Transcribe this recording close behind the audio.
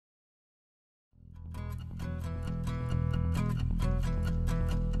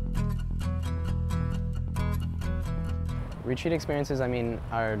Retreat experiences, I mean,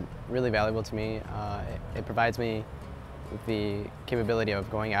 are really valuable to me. It provides me with the capability of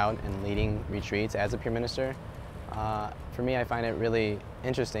going out and leading retreats as a peer minister. For me, I find it really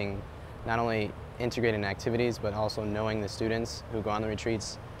interesting, not only integrating activities, but also knowing the students who go on the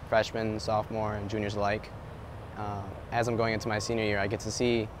retreats, freshmen, sophomore, and juniors alike. As I'm going into my senior year, I get to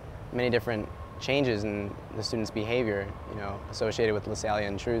see many different changes in the students' behavior, associated with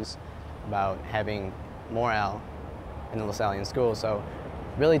Lasallian truths about having morale in the Lasallian school. So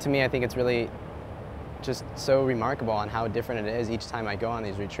really, to me, I think it's really just so remarkable on how different it is each time I go on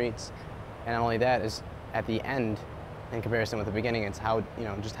these retreats. And not only that, is at the end, in comparison with the beginning, it's how,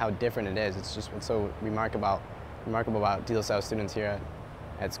 just how different it is. It's just what's so remarkable about De La Salle students here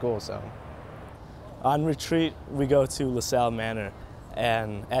at school. So on retreat, we go to LaSalle Manor,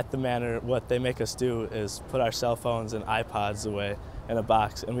 and at the Manor, what they make us do is put our cell phones and iPods away in a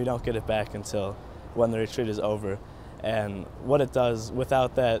box, and we don't get it back until when the retreat is over. And what it does,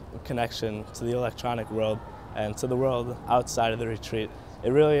 without that connection to the electronic world and to the world outside of the retreat,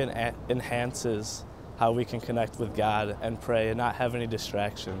 it really enhances how we can connect with God and pray and not have any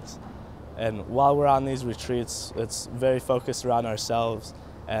distractions. And while we're on these retreats, it's very focused around ourselves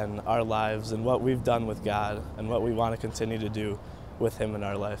and our lives and what we've done with God and what we want to continue to do with Him in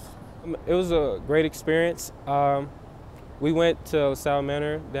our life. It was a great experience. We went to Salle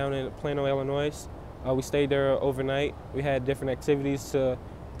Manor down in Plano, Illinois. We stayed there overnight. We had different activities to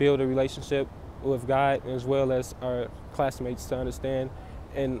build a relationship with God, as well as our classmates, to understand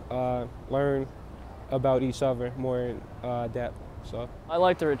and learn about each other more in depth. So I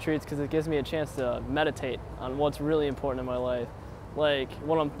like the retreats because it gives me a chance to meditate on what's really important in my life, like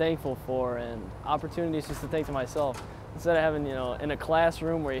what I'm thankful for, and opportunities just to think to myself. Instead of having, in a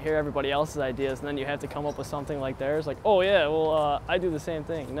classroom where you hear everybody else's ideas and then you have to come up with something like theirs, like, oh yeah, well, I do the same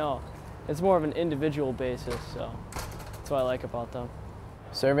thing. No, it's more of an individual basis, so that's what I like about them.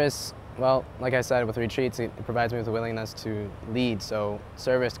 service, well, like I said, with retreats, it provides me with a willingness to lead. So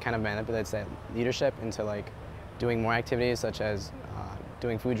service kind of manipulates that leadership into doing more activities, such as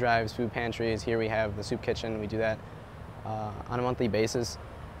doing food drives, food pantries. Here we have the soup kitchen. We do that on a monthly basis,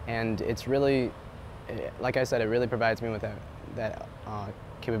 and it's really, like I said, it really provides me with that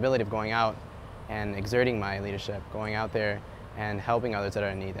capability of going out and exerting my leadership, going out there and helping others that are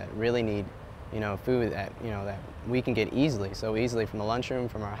in need, that really need, food that we can get so easily from the lunchroom,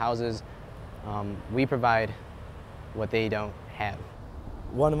 from our houses. We provide what they don't have.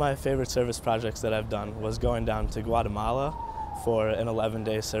 One of my favorite service projects that I've done was going down to Guatemala for an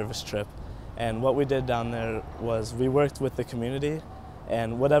 11-day service trip. And what we did down there was we worked with the community,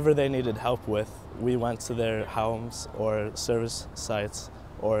 and whatever they needed help with, we went to their homes or service sites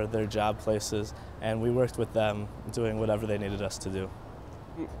or their job places, and we worked with them doing whatever they needed us to do.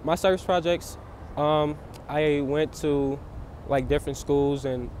 My service projects, I went to different schools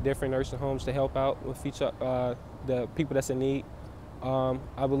and different nursing homes to help out with the people that's in need.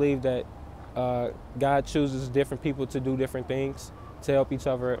 I believe that God chooses different people to do different things to help each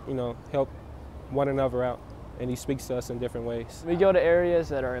other, help one another out, and He speaks to us in different ways. We go to areas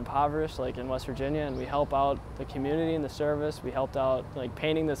that are impoverished, like in West Virginia, and we help out the community in the service. We helped out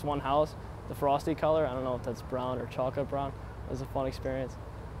painting this one house, the frosty color. I don't know if that's brown or chocolate brown. It was a fun experience.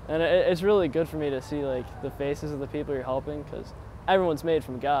 And it's really good for me to see the faces of the people you're helping, because everyone's made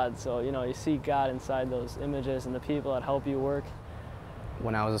from God. So, you see God inside those images and the people that help you work.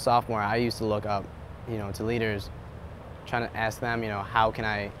 When I was a sophomore, I used to look up, to leaders, trying to ask them, how can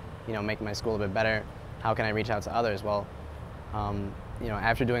I, make my school a bit better? How can I reach out to others? Well,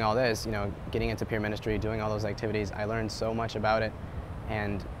 after doing all this, getting into peer ministry, doing all those activities, I learned so much about it.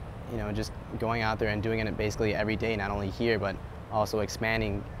 And, just going out there and doing it basically every day, not only here, but also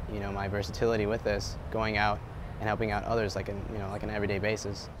expanding, my versatility with this, going out and helping out others like an everyday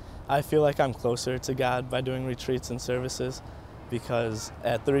basis. I feel like I'm closer to God by doing retreats and services, because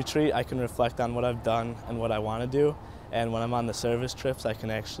at the retreat I can reflect on what I've done and what I want to do, and when I'm on the service trips I can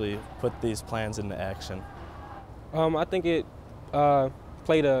actually put these plans into action. I think it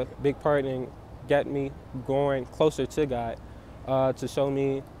played a big part in getting me going closer to God, to show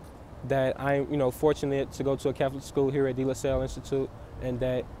me that I'm fortunate to go to a Catholic school here at De La Salle Institute, and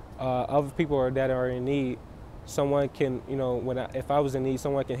that other people that are in need, someone can, if I was in need,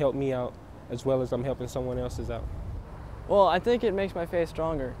 someone can help me out as well as I'm helping someone else's out. Well, I think it makes my faith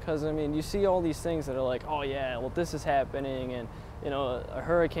stronger, because you see all these things that are like, oh yeah, well this is happening, and a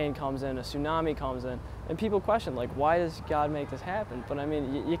hurricane comes in, a tsunami comes in, and people question why does God make this happen? But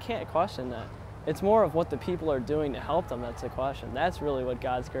you can't question that. It's more of what the people are doing to help them that's the question. That's really what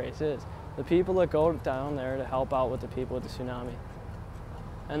God's grace is. The people that go down there to help out with the people with the tsunami.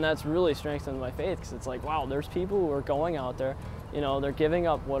 And that's really strengthened my faith, because it's like, wow, there's people who are going out there, you know, they're giving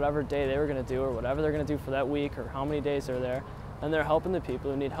up whatever day they were going to do or whatever they're going to do for that week or how many days they're there, and they're helping the people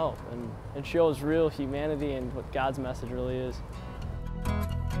who need help. And it shows real humanity and what God's message really is.